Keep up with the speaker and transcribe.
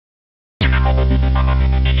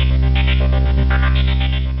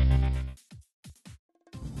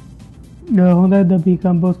හොඳයි අපි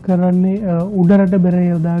කම්පෝස් කරන්නේ උඩරට බෙර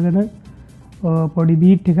යොදාගෙන පොඩි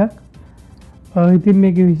බීට් එකක්. ඉතින්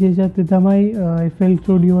මේකේ විශේෂත්වය තමයි FL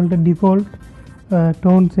Studio වලට ඩිෆෝල්ට්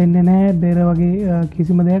ටෝන්ස් එන්නේ නැහැ. බෙර වගේ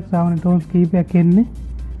කිසිම දෙයක් සාමාන්‍ය ටෝන්ස් කීපයක් එන්නේ.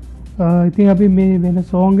 ඉතින් අපි මේ වෙන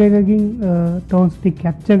සෝංග එකකින් ටෝන්ස් ටික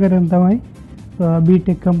කැප්චර් කරන් තමයි බීට්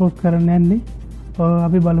එක කම්පෝස් කරන්න යන්නේ.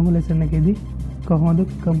 අපි බලමු ලෙසන් එකේදී කොහොමද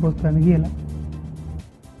කම්පෝස් කරන්න කියලා.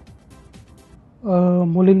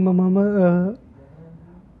 මුලින්ම මම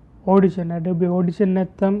ඕඩිෂන් Adobe Audition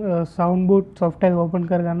නැත්තම් Soundboot software open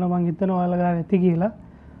කරගන්න මම හිතනවා ඔයාලා ගාව ඇති කියලා.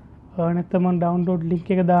 නැත්තම් මම download link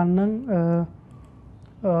එක දාන්නම්.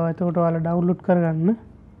 එතකොට ඔයාලා download කරගන්න.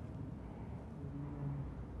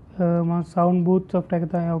 මම Soundboot software එක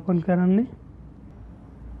තමයි open කරන්නේ.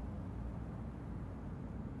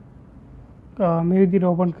 මේ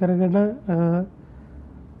විදිහට open කරගෙන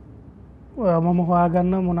මම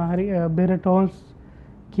හොයාගන්න මොන හරි බෙර ටෝන්ස්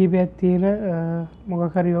කීපයක් තියෙන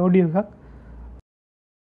මොකක් හරි ඔඩියෝ එකක්.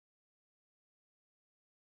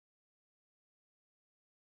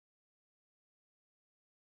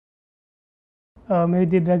 මේ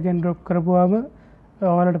විදිහට drag and drop කරපුවාම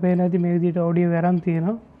ඔයාලට පේන ඇති මේ විදිහට ඔඩියෝ අරන්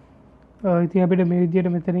තියෙනවා. ඉතින් අපිට මේ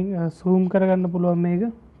විදිහට මෙතනින් zoom කරගන්න පුළුවන් මේක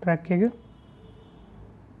track එක.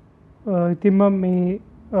 ඉතින් මම මේ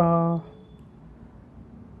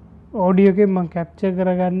ඔඩියෝ එකෙන් මම කැප්චර්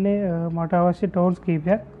කරගන්නේ මට අවශ්‍ය ටෝන්ස්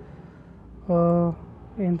කීපයක්.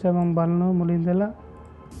 ඒ නිසා මම බලනවා මුලින් ඉඳලා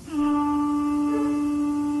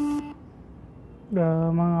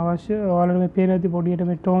මම අවශ්‍ය ඔයාලට මේ පේන ඇති පොඩියට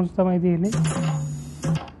මේ ටෝන්ස් තමයි තියෙන්නේ.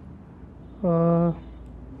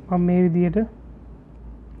 මම මේ විදිහට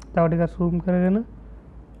තව ටිකක් zoom කරගෙන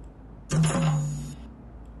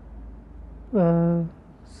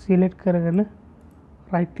select කරගෙන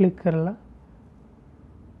right click කරලා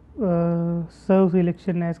serve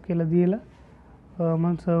selection as කියලා දීලා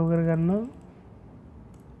මම serve කරගන්නවා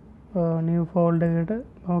new folder එකට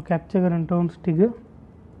මම capture කරන tones ටික 1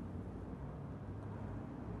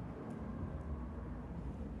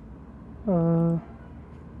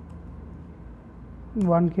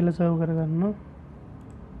 කියලා serve කරගන්නවා.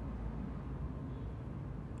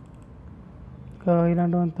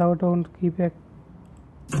 ඊළඟට තව tones කීපයක්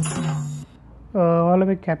ඔයාලා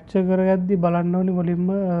මේ කැප්චර් කරගද්දි බලන්න ඕනේ මුලින්ම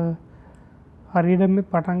හරියට මේ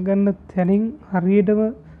පටන් ගන්න තැනින් හරියටම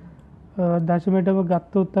දශමයටම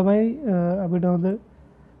ගත්තොත් තමයි අපිට හොඳ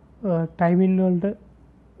ටයිමින් වලට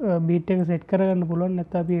බීට් එක සෙට් කරගන්න පුළුවන්.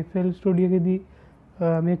 නැත්නම් අපි FL Studio එකේදී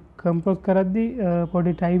මේ කම්පෝස් කරද්දි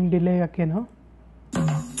පොඩි ටයිම් ඩිලේ එකක් එනවා.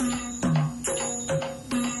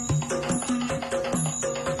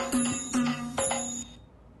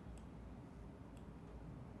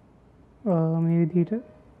 මේ විදිහට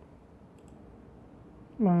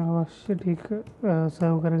මම අවශ්‍ය ටික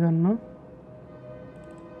සර්ව් කරගන්නවා.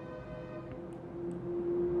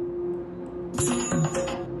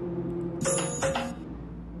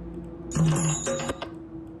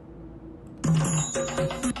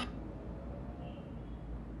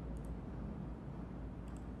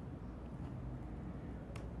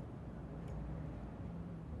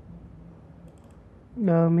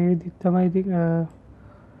 මේ විදිහට තමයි ඉතින්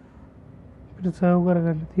සර්ව්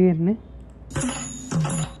කරගන්න තියෙන්නේ.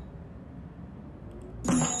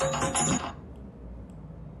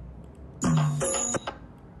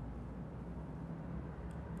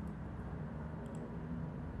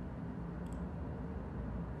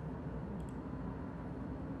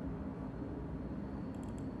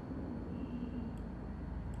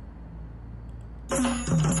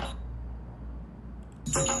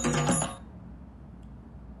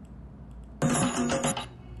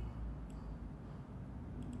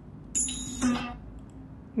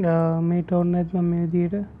 මේ ටෝන් එකත් මම මේ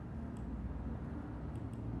විදිහට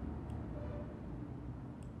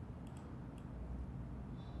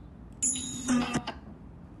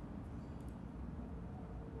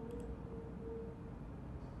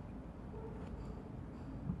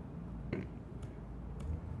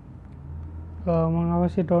මම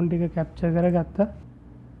අවශ්‍ය ටෝන් ටික කැප්චර් කරගත්තා.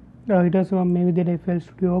 ඊට පස්සේ මම මේ විදිහට FL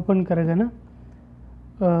Studio open කරගෙන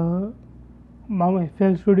මම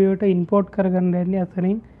FL Studio එකට import කරගන්න යන්නේ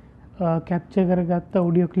අතනින් capture කරගත්ත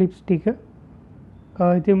audio clips ටික.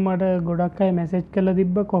 ඉතින් මට ගොඩක් අය message කරලා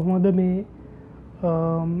තිබ්බා කොහොමද මේ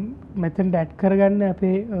මෙතනට add කරගන්නේ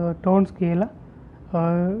අපේ tones කියලා.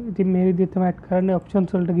 ඉතින් මේ විදිහට තමයි add කරන්නේ. options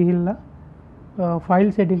වලට ගිහිල්ලා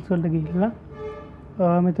file settings වලට ගිහිල්ලා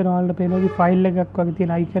මෙතන ඔයාලට පේනවා file එකක් වගේ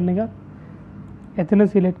තියෙන icon එකක්. එතන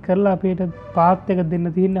select කරලා අපිට path එක දෙන්න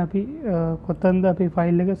තියෙන්නේ අපි කොතනද අපි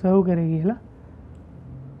file එක save කරේ කියලා.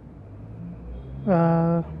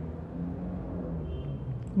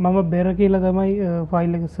 මම Bera කියලා තමයි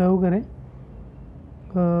ෆයිල් එක සර්ව් කරේ.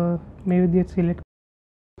 මේ විදිහට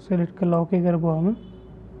සිලෙක්ට් කරලා ඕකේ කරපුවාම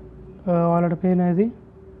ඔයාලට පේනවා ඇති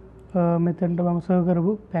මෙතනට මම සර්ව්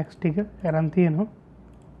කරපු පැක්ස් ටික අරන් තියෙනවා.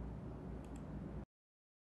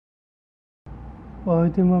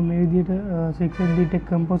 ඉතින් මම මේ විදිහට 6-bit එක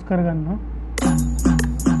කම්පෝස් කරගන්නවා.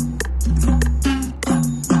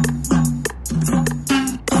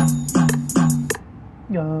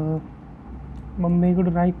 මම මේකට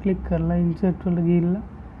රයිට් ක්ලික් කරලා ඉන්සර්ට් වලට ගිහිල්ලා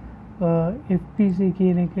FPC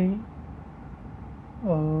කියන එකෙන්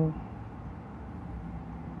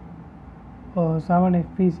සාමාන්‍ය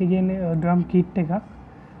FPC කියන්නේ ඩ්‍රම් කිට් එකක්.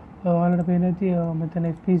 ඔයාලට පේන ඇති මෙතන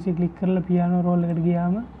FPC ක්ලික් කරලා පියානෝ රෝල් එකට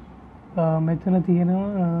ගියාම මෙතන තියෙනවා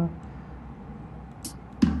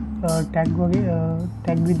ටැග් වගේ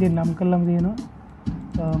ටැග් විදිහට නම් කරලාම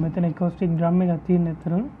තියෙනවා. මෙතන එකෝස්ටික් ඩ්‍රම් එකක් තියෙන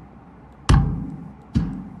ඇත්තටම.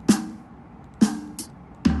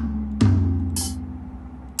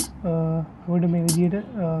 අපිට මේ විදිහට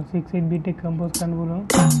 6-bit එක කම්පෝස් කරන්න පුළුවන්.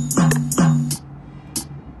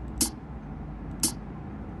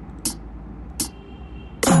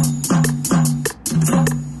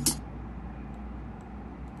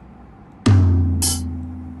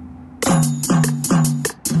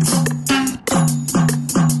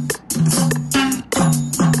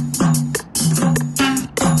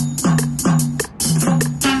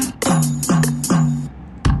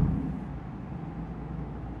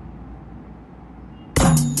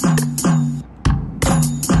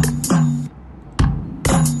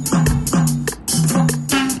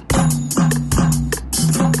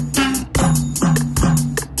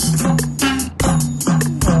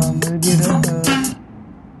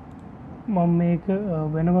 මම මේක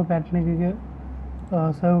වෙනම පැටර්න් එකක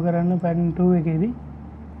සර්ව් කරන්න පැටර්න් 2 එකේදී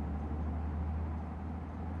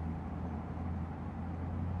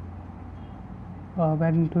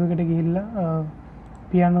පැටර්න් 2 එකට ගිහිල්ලා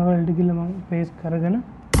පියානෝ වලට ගිහිල්ලා මම පේස්ට් කරගෙන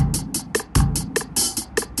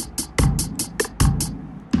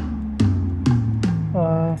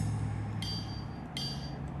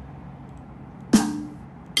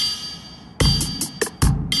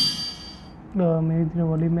මේ විදිහට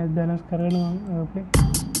වොලියුම් එක බැලන්ස් කරගෙන මම ප්ලේ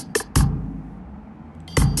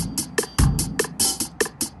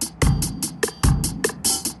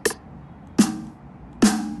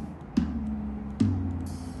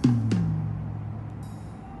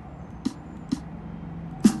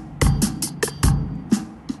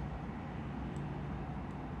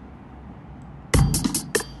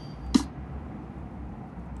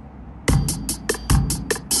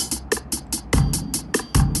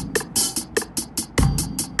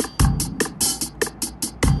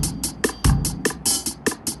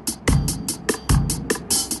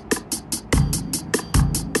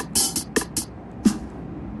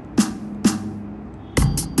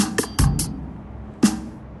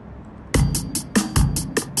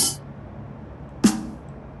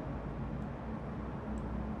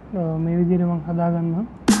මේ විදිහට මම හදා ගන්නවා.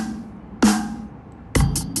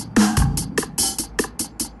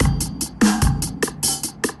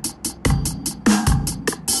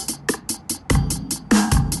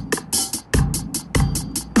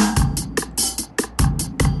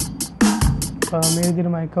 මේ විදිහට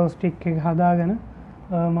මම එකෝස්ටික් එක හදාගෙන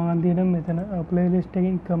මම අන්තිමට මෙතන ප්ලේලිස්ට්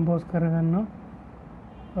එකකින් කම්පෝස් කරගන්නවා.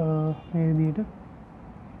 මේ විදිහට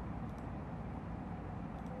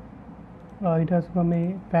ඊට පස්සේ මේ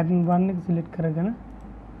පැටර්න් 1 එක සිලෙක්ට් කරගෙන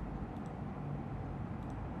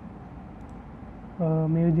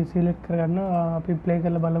මේ විදිහට සිලෙක්ට් කරගන්න අපි ප්ලේ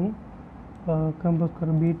කරලා බලමු කම්පෝස්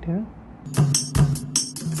කරපු බීට් එක.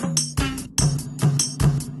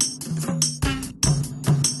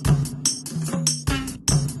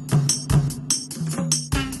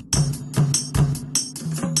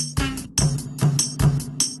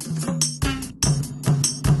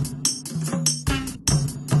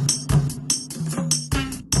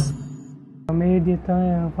 මේ විදිහට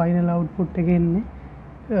ෆයිනල් අවුට්පුට් එක එන්නේ.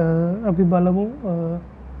 අපි බලමු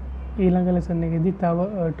ඊළඟ ලෙසන් එකේදී තව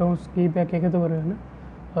ටෝන්ස් කීපයක් එකතු කරගෙන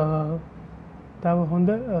තව හොඳ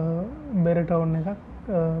Bera ටෝන් එකක්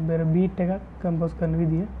Bera බීට් එකක් කම්පෝස් කරන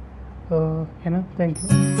විදිය. එහෙනම් thank you.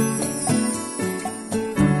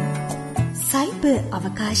 සයිබර්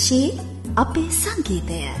අවකාශයේ අපේ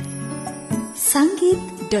සංගීතය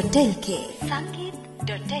Sangeeth.lk